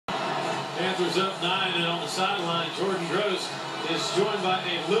Panthers up 9, and on the sideline, Jordan Gross is joined by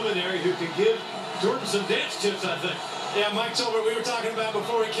a luminary who can give Jordan some dance tips, I think. Yeah, Mike Tolbert, we were talking about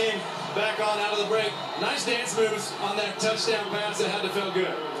before he came back on out of the break. Nice dance moves on that touchdown pass. That had to feel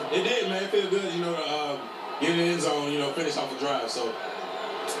good. It did, man. It felt good, get in the end zone, finish off the drive. So,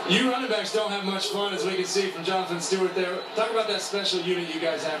 you running backs don't have much fun, as we can see from Jonathan Stewart there. Talk about that special unit you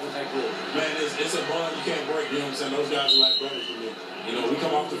guys have with that group. Man, it's a bond you can't break, you know what I'm saying? Those guys are like brothers to me. We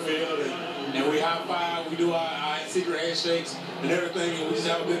come off the field and we high five, we do our secret handshakes and everything, and we just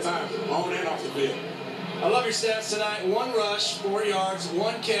have a good time on and off the field. I love your stats tonight. 1 rush, 4 yards,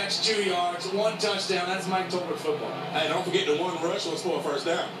 1 catch, 2 yards, 1 touchdown. That's Mike Tolbert football. Hey, don't forget the 1 rush was for a first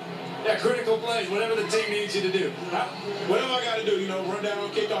down. Yeah, critical plays, whatever the team needs you to do. Whatever I got to do, run down,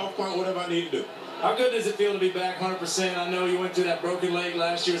 kickoff, punt, whatever I need to do. How good does it feel to be back 100%? I know you went through that broken leg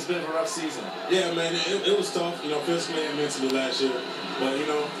last year. It's been a rough season. Yeah, man, it was tough, physically and mentally last year. But,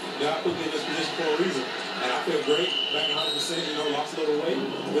 God put me in this position for a reason. And I feel great, back 100%, lost a little weight,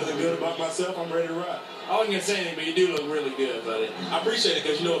 feeling good about myself. I'm ready to ride. I wasn't going to say anything, but you do look really good, buddy. I appreciate it,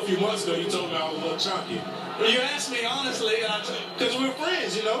 because, a few months ago, you told me I was a little chunky. You asked me, honestly, because we're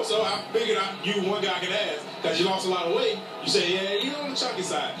friends, so I figured you one guy I could ask, because you lost a lot of weight. You said, yeah, you're on the chunky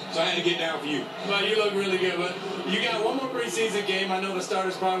side, so I had to get down for you. Well, you look really good, but you got 1 more preseason game. I know the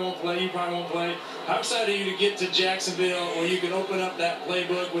starters probably won't play, you probably won't play. How excited are you to get to Jacksonville, where you can open up that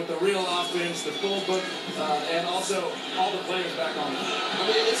playbook with the real offense, the full book, and also all the players back on it? I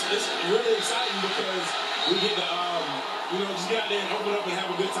mean, it's really exciting because we get to, just get out there and open up and have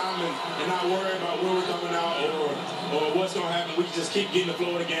a good time and not worry about where we're coming out or what's going to happen. We can just keep getting the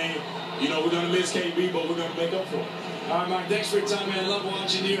flow of the game. We're going to miss KB, but we're going to make up for it. All right, Mike, thanks for your time, man. Love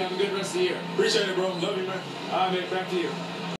watching you. Have a good rest of the year. Appreciate it, bro. Love you, man. All right, man, back to you.